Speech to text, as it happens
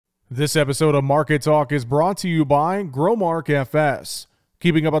This episode of Market Talk is brought to you by Growmark FS.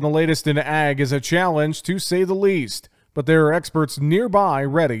 Keeping up on the latest in ag is a challenge, to say the least, but there are experts nearby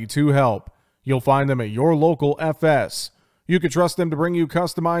ready to help. You'll find them at your local FS. You can trust them to bring you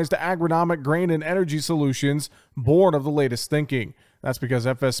customized agronomic grain and energy solutions born of the latest thinking. That's because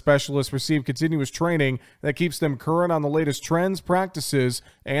FS specialists receive continuous training that keeps them current on the latest trends, practices,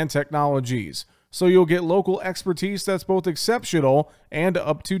 and technologies. So you'll get local expertise that's both exceptional and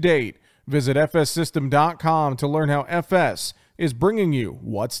up to date. Visit fssystem.com to learn how FS is bringing you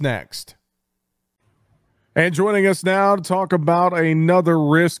what's next. And joining us now to talk about another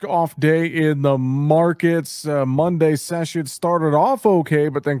risk-off day in the markets. Monday session started off okay,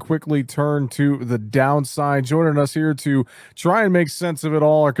 but then quickly turned to the downside. Joining us here to try and make sense of it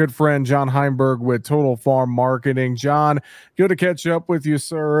all, our good friend John Heinberg with Total Farm Marketing. John, good to catch up with you,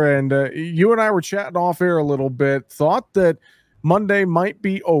 sir. And you and I were chatting off air a little bit. Thought that Monday might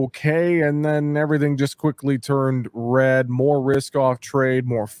be okay, and then everything just quickly turned red. More risk-off trade,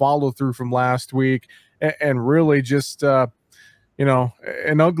 more follow-through from last week. And really just, an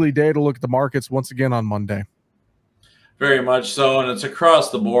ugly day to look at the markets once again on Monday. Very much so, and it's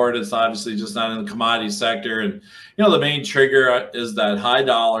across the board. It's obviously just not in the commodity sector. And, the main trigger is that high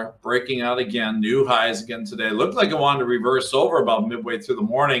dollar breaking out again, new highs again today. It looked like it wanted to reverse over about midway through the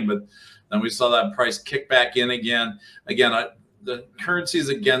morning, but then we saw that price kick back in again. The currencies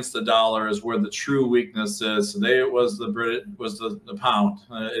against the dollar is where the true weakness is. Today it was the pound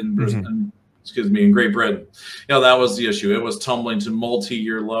in Britain. In Great Britain. That was the issue. It was tumbling to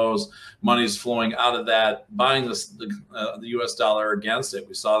multi-year lows. Money's flowing out of that, buying the U.S. dollar against it.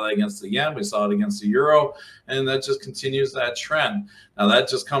 We saw that against the yen. We saw it against the euro. And that just continues that trend. Now, that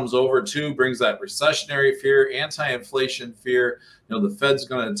just comes over too, brings that recessionary fear, anti-inflation fear. The Fed's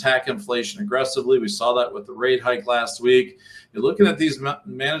going to attack inflation aggressively. We saw that with the rate hike last week. You're looking at these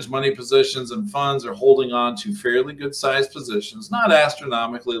managed money positions, and funds are holding on to fairly good sized positions, not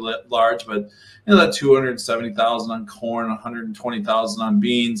astronomically large, but that 270,000 on corn, 120,000 on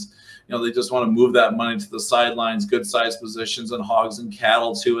beans. They just want to move that money to the sidelines, good sized positions in hogs and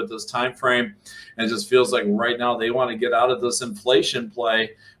cattle too at this time frame. And it just feels like right now they want to get out of this inflation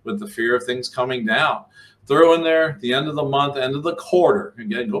play with the fear of things coming down. Throw in there the end of the month, end of the quarter.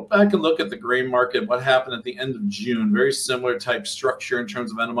 Again, go back and look at the grain market, what happened at the end of June. Very similar type structure in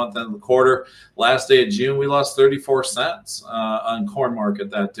terms of end of month, end of the quarter. Last day of June, we lost 34 cents on corn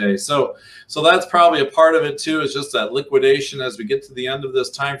market that day. So that's probably a part of it too, is just that liquidation as we get to the end of this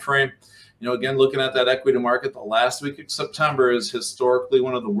time frame. Again, looking at that equity market, the last week of September is historically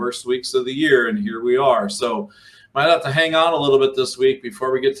one of the worst weeks of the year, and here we are. So might have to hang on a little bit this week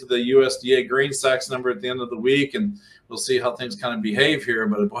before we get to the USDA grain stocks number at the end of the week, and we'll see how things kind of behave here.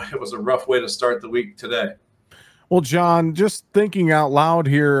 But boy, it was a rough way to start the week today. Well, John, just thinking out loud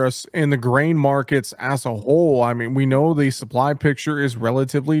here in the grain markets as a whole, I mean, we know the supply picture is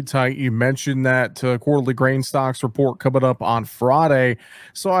relatively tight. You mentioned that quarterly grain stocks report coming up on Friday.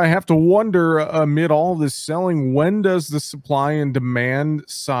 So I have to wonder, amid all this selling, when does the supply and demand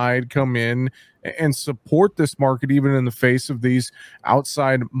side come in and support this market, even in the face of these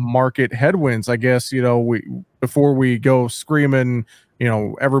outside market headwinds? I guess, before we go screaming,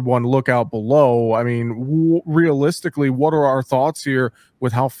 everyone look out below. I mean, realistically, what are our thoughts here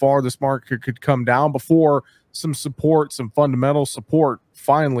with how far this market could come down before some support, some fundamental support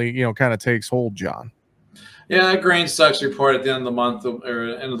finally, kind of takes hold, John? Yeah, that grain stocks report at the end of the month or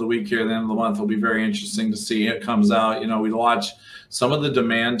end of the week here, the end of the month will be very interesting to see. It comes out. We watch some of the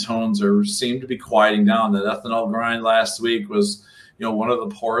demand tones seem to be quieting down. That ethanol grind last week was, one of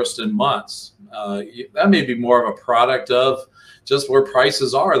the poorest in months. That may be more of a product of just where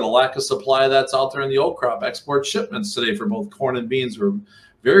prices are, the lack of supply that's out there in the old crop. Export shipments today for both corn and beans were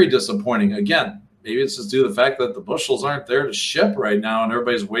very disappointing. Again, maybe it's just due to the fact that the bushels aren't there to ship right now, and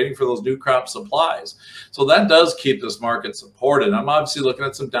everybody's waiting for those new crop supplies. So that does keep this market supported. I'm obviously looking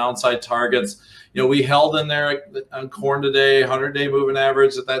at some downside targets. We held in there on corn today, 100-day moving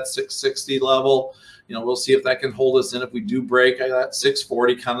average at that 660 level. We'll see if that can hold us in. If we do break, that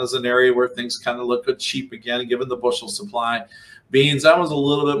 640 kind of is an area where things kind of look cheap again, given the bushel supply. Beans, that was a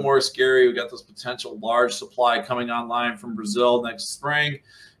little bit more scary. We got this potential large supply coming online from Brazil next spring.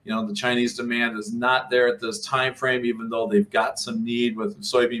 The Chinese demand is not there at this time frame, even though they've got some need with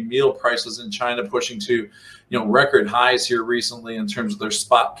soybean meal prices in China pushing to, record highs here recently in terms of their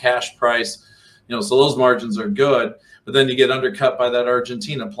spot cash price. So those margins are good. but then you get undercut by that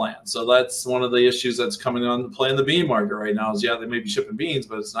Argentina plant. So that's one of the issues that's coming on to play in the bean market right now is, yeah, they may be shipping beans,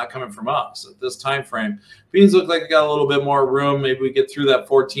 but it's not coming from us at this time frame. Beans look like they got a little bit more room. Maybe we get through that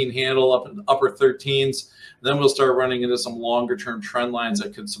 14 handle up in the upper 13s. Then we'll start running into some longer term trend lines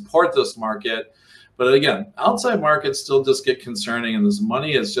that could support this market. But again, outside markets still just get concerning, and this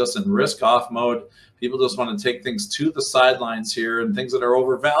money is just in risk off mode. People just want to take things to the sidelines here and things that are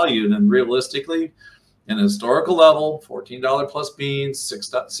overvalued. And realistically, in a historical level, $14 plus beans,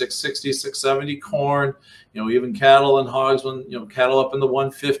 660, 670 corn, even cattle and hogs, when cattle up in the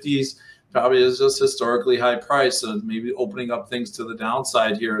 150s, probably is just historically high price. So maybe opening up things to the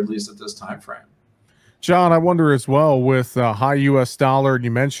downside here, at least at this time frame. John, I wonder as well with high U.S. dollar, and you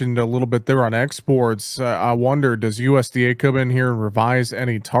mentioned a little bit there on exports. I wonder, does USDA come in here and revise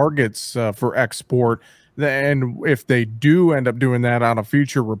any targets for export? And if they do end up doing that on a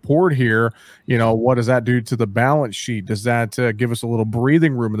future report here, what does that do to the balance sheet? Does that give us a little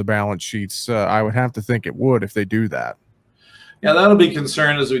breathing room in the balance sheets? I would have to think it would if they do that. Yeah, that'll be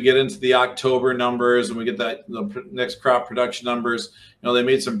concerned as we get into the October numbers and we get the next crop production numbers. They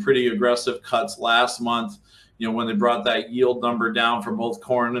made some pretty aggressive cuts last month, when they brought that yield number down for both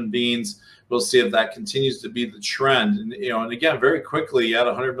corn and beans. We'll see if that continues to be the trend. And again, very quickly, you had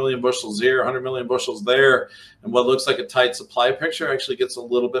 100 million bushels here, 100 million bushels there, and what looks like a tight supply picture actually gets a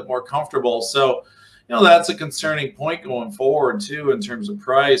little bit more comfortable. So, that's a concerning point going forward too in terms of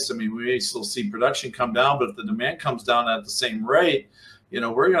price. I mean, we may still see production come down, but if the demand comes down at the same rate,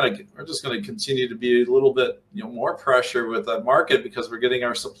 we're just going to continue to be a little bit more pressure with that market because we're getting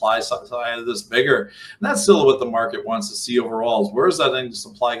our supply side of this bigger. And that's still what the market wants to see overall is where's that end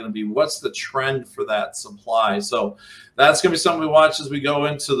supply going to be? What's the trend for that supply? So that's going to be something we watch as we go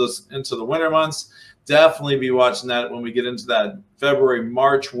into the winter months. Definitely be watching that when we get into that February,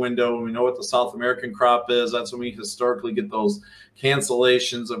 March window, when we know what the South American crop is. That's when we historically get those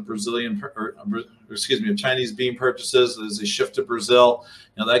cancellations of of Chinese bean purchases as they shift to Brazil.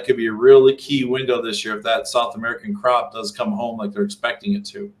 That could be a really key window this year if that South American crop does come home like they're expecting it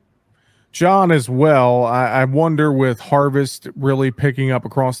to. John, as well, I wonder with harvest really picking up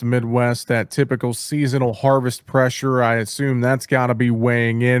across the Midwest, that typical seasonal harvest pressure, I assume that's got to be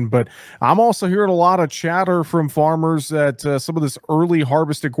weighing in. But I'm also hearing a lot of chatter from farmers that some of this early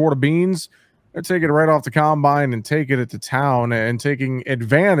harvested quarter beans, they're taking it right off the combine and taking it to town and taking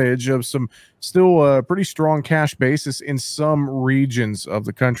advantage of some still pretty strong cash basis in some regions of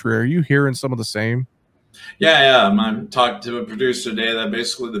the country. Are you hearing some of the same? Yeah. I'm talking to a producer today that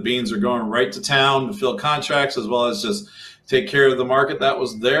basically the beans are going right to town to fill contracts as well as just take care of the market that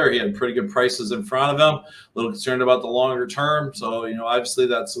was there. He had pretty good prices in front of him. A little concerned about the longer term. So, obviously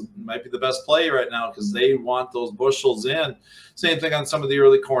that's might be the best play right now because they want those bushels in. Same thing on some of the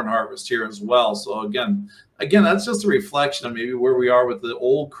early corn harvest here as well. So again, that's just a reflection of maybe where we are with the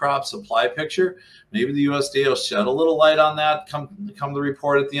old crop supply picture. Maybe the USDA will shed a little light on that come the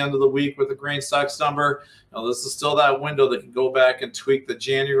report at the end of the week with the grain stocks number. This is still that window that can go back and tweak the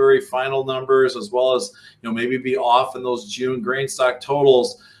January final numbers as well as, maybe be off in those June grain stock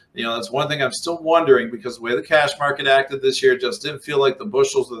totals. That's one thing I'm still wondering because the way the cash market acted this year just didn't feel like the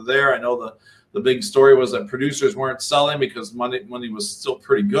bushels were there. I know the big story was that producers weren't selling because money was still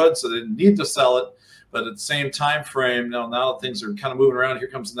pretty good, so they didn't need to sell it. But at the same time frame, now that things are kind of moving around, here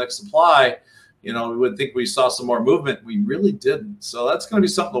comes the next supply. We would think we saw some more movement. We really didn't. So that's going to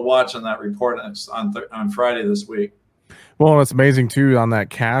be something to watch on that report on Friday this week. Well, it's amazing too on that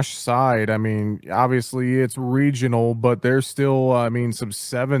cash side. I mean, obviously it's regional, but there's still, some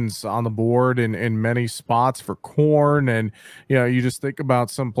sevens on the board in many spots for corn. And, you just think about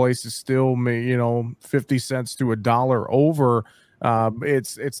some places still, 50 cents to $1 over.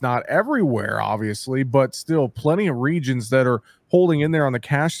 It's not everywhere, obviously, but still plenty of regions that are holding in there on the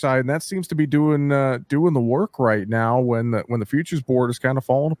cash side. And that seems to be doing the work right now when the futures board is kind of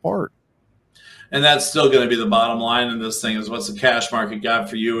falling apart. And that's still going to be the bottom line in this thing is what's the cash market got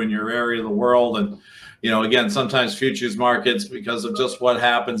for you in your area of the world. And, again, sometimes futures markets, because of just what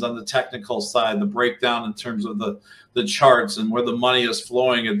happens on the technical side, the breakdown in terms of the charts and where the money is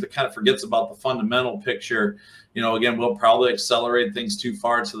flowing, it kind of forgets about the fundamental picture. Again, we'll probably accelerate things too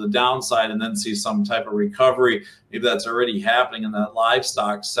far to the downside and then see some type of recovery. Maybe that's already happening in that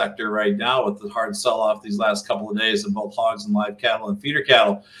livestock sector right now with the hard sell-off these last couple of days in both hogs and live cattle and feeder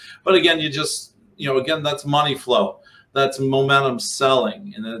cattle. But again, again, that's money flow. That's momentum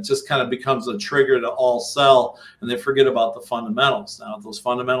selling. And it just kind of becomes a trigger to all sell, and they forget about the fundamentals. Now, if those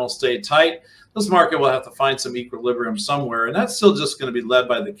fundamentals stay tight, this market will have to find some equilibrium somewhere. And that's still just going to be led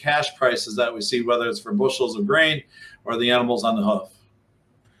by the cash prices that we see, whether it's for bushels of grain or the animals on the hoof.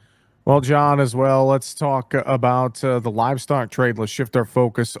 Well, Well, John, as well, let's talk about the livestock trade. Let's shift our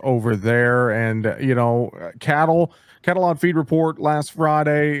focus over there. And, cattle on feed report last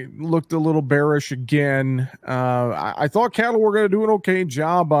Friday looked a little bearish again. I thought cattle were going to do an okay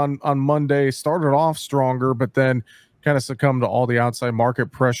job on Monday, started off stronger, but then kind of succumbed to all the outside market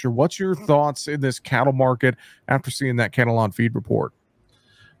pressure. What's your thoughts in this cattle market after seeing that cattle on feed report?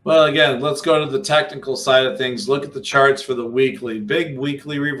 Well, again, let's go to the technical side of things. Look at the charts for the weekly. Big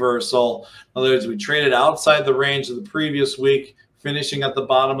weekly reversal. In other words, we traded outside the range of the previous week, finishing at the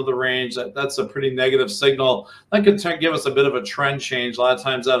bottom of the range. That's a pretty negative signal. That could give us a bit of a trend change. A lot of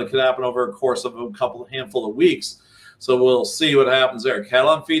times that could happen over a course of a handful of weeks. So we'll see what happens there. Cattle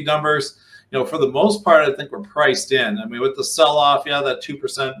on feed numbers, for the most part, I think we're priced in. I mean, with the sell-off, that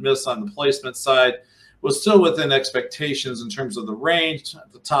 2% miss on the placement side was still within expectations in terms of the range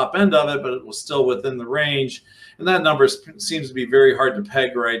at the top end of it, but it was still within the range. And that number seems to be very hard to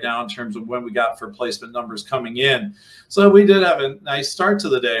peg right now in terms of when we got for placement numbers coming in. So we did have a nice start to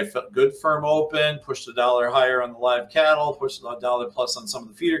the day. Felt good firm open, pushed a dollar higher on the live cattle, pushed a dollar plus on some of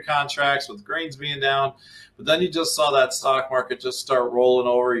the feeder contracts with grains being down. But then you just saw that stock market just start rolling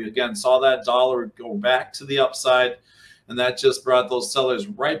over. You again saw that dollar go back to the upside. And that just brought those sellers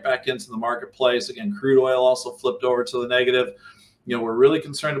right back into the marketplace. Again, crude oil also flipped over to the negative. We're really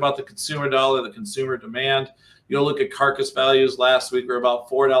concerned about the consumer dollar, the consumer demand. Look at carcass values last week. We're about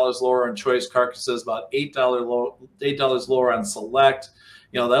 $4 lower on choice carcasses, about $8 lower on select.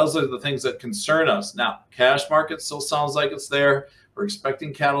 Those are the things that concern us. Now, cash market still sounds like it's there. We're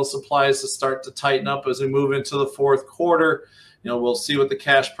expecting cattle supplies to start to tighten up as we move into the fourth quarter. We'll see what the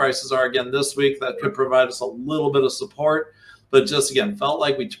cash prices are again this week. That could provide us a little bit of support. But just, again, felt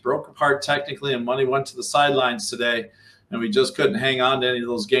like we broke apart technically and money went to the sidelines today. And we just couldn't hang on to any of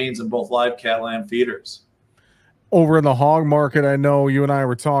those gains in both live cattle and feeders. Over in the hog market, I know you and I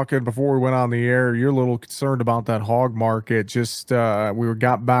were talking before we went on the air. You're a little concerned about that hog market. Just we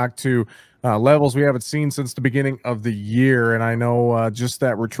got back to levels we haven't seen since the beginning of the year. And I know just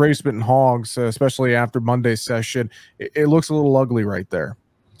that retracement in hogs, especially after Monday's session, it looks a little ugly right there.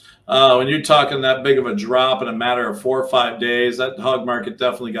 When you're talking that big of a drop in a matter of 4 or 5 days, that hog market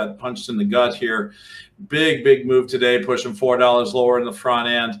definitely got punched in the gut here. Big move today, pushing $4 lower in the front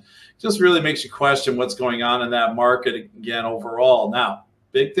end. Just really makes you question what's going on in that market again overall. Now,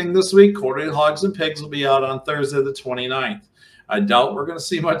 big thing this week, quarterly hogs and pigs will be out on Thursday the 29th. I doubt we're going to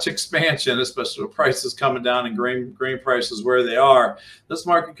see much expansion, especially with prices coming down and grain prices where they are. This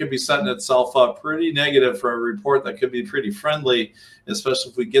market could be setting itself up pretty negative for a report that could be pretty friendly, especially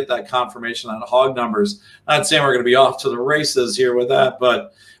if we get that confirmation on hog numbers. Not saying we're going to be off to the races here with that,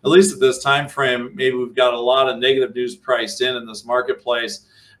 but at least at this time frame, maybe we've got a lot of negative news priced in this marketplace.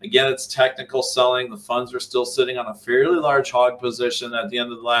 Again, it's technical selling. The funds are still sitting on a fairly large hog position at the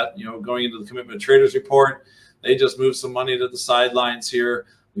end of that, going into the commitment of traders report. They just moved some money to the sidelines here.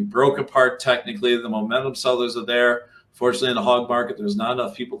 We broke apart technically. The momentum sellers are there. Fortunately, in the hog market, there's not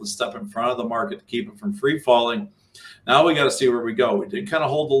enough people to step in front of the market to keep it from free falling. Now we got to see where we go. We did kind of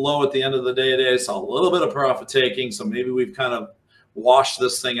hold the low at the end of the day today. Saw a little bit of profit taking. So maybe we've kind of washed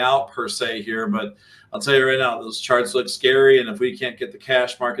this thing out per se here. But I'll tell you right now, those charts look scary. And if we can't get the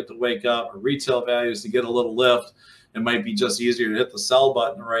cash market to wake up or retail values to get a little lift, it might be just easier to hit the sell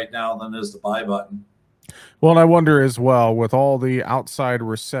button right now than it is the buy button. Well, and I wonder as well, with all the outside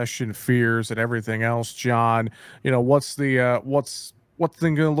recession fears and everything else, John, what's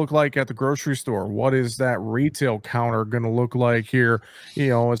thing going to look like at the grocery store? What is that retail counter going to look like here?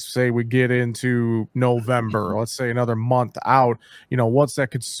 Let's say we get into November, let's say another month out, what's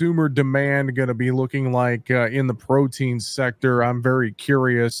that consumer demand going to be looking like in the protein sector? I'm very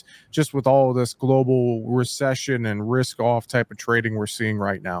curious, just with all of this global recession and risk off type of trading we're seeing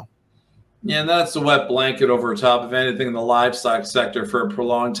right now. Yeah, and that's the wet blanket over top of anything in the livestock sector for a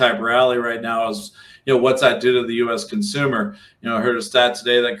prolonged type rally right now is, what's that do to the U.S. consumer? I heard a stat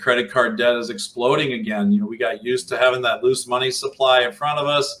today that credit card debt is exploding again. We got used to having that loose money supply in front of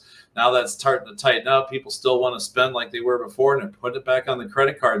us. Now that's starting to tighten up. People still want to spend like they were before, and they're putting it back on the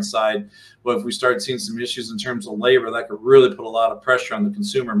credit card side. But if we start seeing some issues in terms of labor, that could really put a lot of pressure on the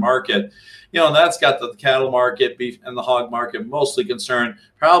consumer market. And that's got the cattle market, beef, and the hog market mostly concerned.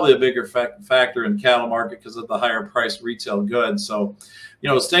 Probably a bigger factor in cattle market because of the higher price retail goods. So,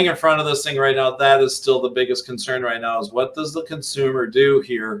 staying in front of this thing right now, that is still the biggest concern right now is what does the consumer do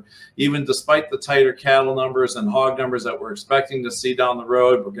here? Even despite the tighter cattle numbers and hog numbers that we're expecting to see down the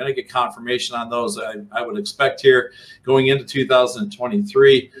road, we're going to get confirmation on those, I would expect here going into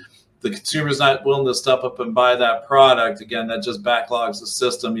 2023. the consumer's not willing to step up and buy that product, again, that just backlogs the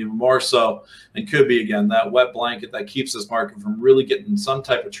system even more so, and could be, again, that wet blanket that keeps this market from really getting some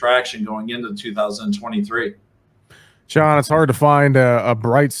type of traction going into 2023. John, it's hard to find a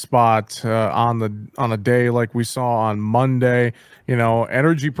bright spot on a day like we saw on Monday.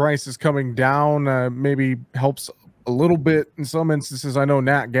 Energy prices coming down maybe helps a little bit in some instances. I know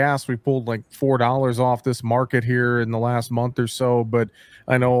nat gas, we pulled like $4 off this market here in the last month or so, but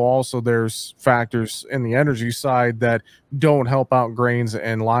I know also there's factors in the energy side that don't help out grains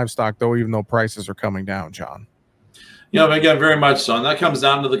and livestock, though, even though prices are coming down, John. Again, very much so. And that comes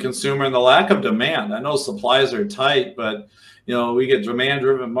down to the consumer and the lack of demand. I know supplies are tight, but, we get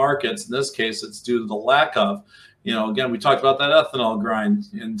demand-driven markets. In this case, it's due to the lack of. Again, we talked about that ethanol grind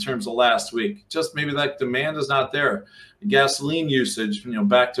in terms of last week. Just maybe that demand is not there. Gasoline usage,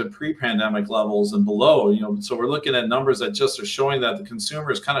 back to pre-pandemic levels and below. So we're looking at numbers that just are showing that the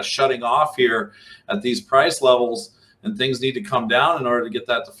consumer is kind of shutting off here at these price levels, and things need to come down in order to get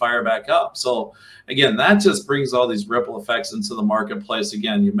that to fire back up. So again, that just brings all these ripple effects into the marketplace.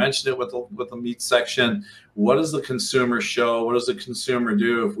 Again, you mentioned it with the meat section. What does the consumer show? What does the consumer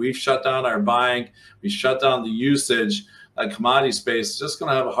do? If we shut down our buying, we shut down the usage, that commodity space is just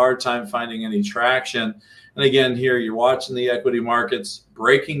going to have a hard time finding any traction. And again, here you're watching the equity markets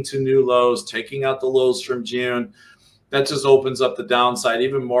breaking to new lows, taking out the lows from June. That just opens up the downside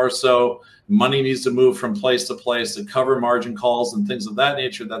even more so. Money needs to move from place to place to cover margin calls and things of that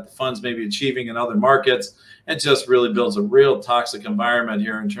nature that the funds may be achieving in other markets. It just really builds a real toxic environment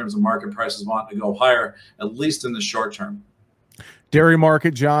here in terms of market prices wanting to go higher, at least in the short term. Dairy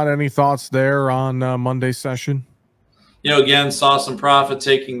market, John, any thoughts there on Monday's session? Again, saw some profit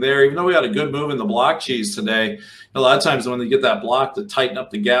taking there, even though we had a good move in the block cheese today. A lot of times when they get that block to tighten up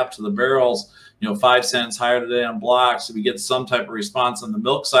the gap to the barrels, 5 cents higher today on blocks, so we get some type of response on the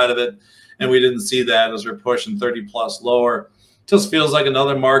milk side of it. And we didn't see that as we're pushing 30 plus lower. Just feels like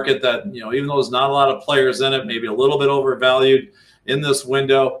another market that, even though there's not a lot of players in it, maybe a little bit overvalued in this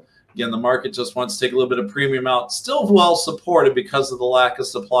window. Again, the market just wants to take a little bit of premium out. Still well supported because of the lack of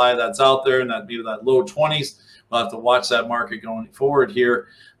supply that's out there, and that maybe that low 20s. We'll have to watch that market going forward here.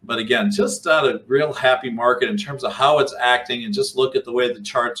 But again, just not a real happy market in terms of how it's acting, and just look at the way the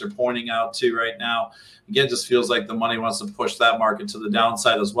charts are pointing out to right now. Again, just feels like the money wants to push that market to the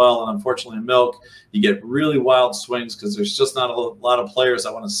downside as well. And unfortunately, in milk, you get really wild swings because there's just not a lot of players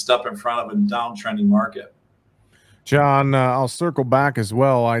that want to step in front of a downtrending market. John, I'll circle back as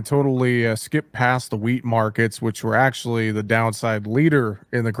well. I totally skipped past the wheat markets, which were actually the downside leader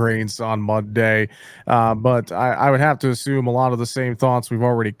in the grains on Monday. But I would have to assume a lot of the same thoughts we've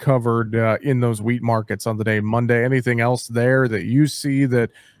already covered in those wheat markets on the day Monday. Anything else there that you see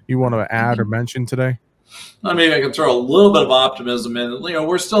that you want to add or mention today? Maybe I can throw a little bit of optimism in.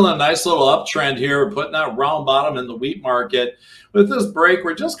 We're still in a nice little uptrend here. We're putting that round bottom in the wheat market. With this break,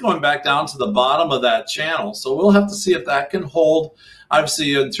 we're just going back down to the bottom of that channel. So we'll have to see if that can hold.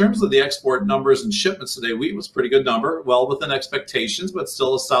 Obviously, in terms of the export numbers and shipments today, wheat was a pretty good number, well within expectations, but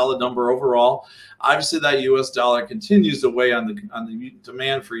still a solid number overall. Obviously, that U.S. dollar continues to weigh on the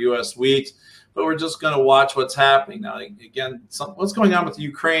demand for U.S. wheat, but we're just going to watch what's happening. Now, again, what's going on with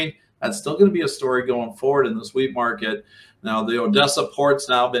Ukraine, that's still going to be a story going forward in this wheat market. Now, the Odessa port's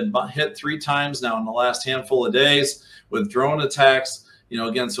now been hit 3 times now in the last handful of days with drone attacks.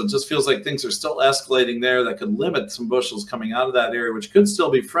 Again, so it just feels like things are still escalating there that could limit some bushels coming out of that area, which could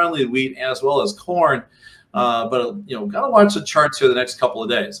still be friendly to wheat as well as corn. But, got to watch the charts here the next couple of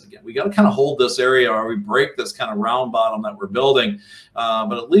days. Again, we got to kind of hold this area or we break this kind of round bottom that we're building.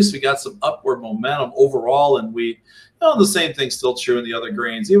 But at least we got some upward momentum overall in wheat. The same thing's still true in the other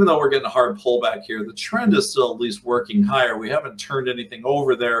grains. Even though we're getting a hard pullback here, the trend is still at least working higher. We haven't turned anything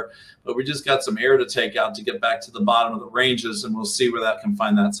over there, but we just got some air to take out to get back to the bottom of the ranges, and we'll see where that can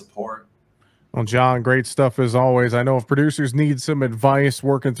find that support. Well, John, great stuff as always. I know if producers need some advice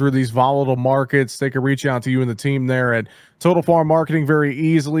working through these volatile markets, they can reach out to you and the team there at Total Farm Marketing very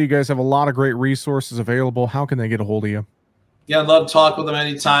easily. You guys have a lot of great resources available. How can they get a hold of you? Yeah, I'd love to talk with them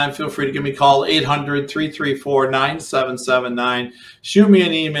anytime. Feel free to give me a call, 800-334-9779. Shoot me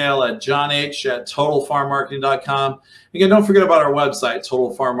an email at johnh@totalfarmmarketing.com. Again, don't forget about our website,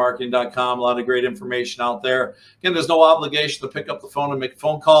 totalfarmmarketing.com. A lot of great information out there. Again, there's no obligation to pick up the phone and make a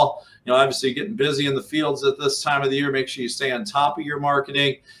phone call. Obviously getting busy in the fields at this time of the year. Make sure you stay on top of your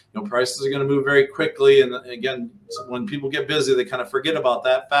marketing. Prices are going to move very quickly. And again, when people get busy, they kind of forget about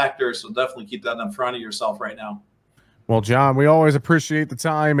that factor. So definitely keep that in front of yourself right now. Well, John, we always appreciate the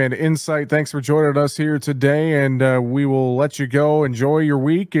time and insight. Thanks for joining us here today, and we will let you go. Enjoy your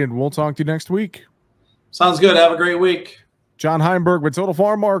week, and we'll talk to you next week. Sounds good. Have a great week. John Heinberg with Total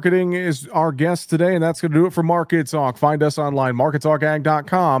Farm Marketing is our guest today, and that's going to do it for Market Talk. Find us online,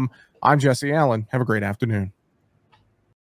 markettalkag.com. I'm Jesse Allen. Have a great afternoon.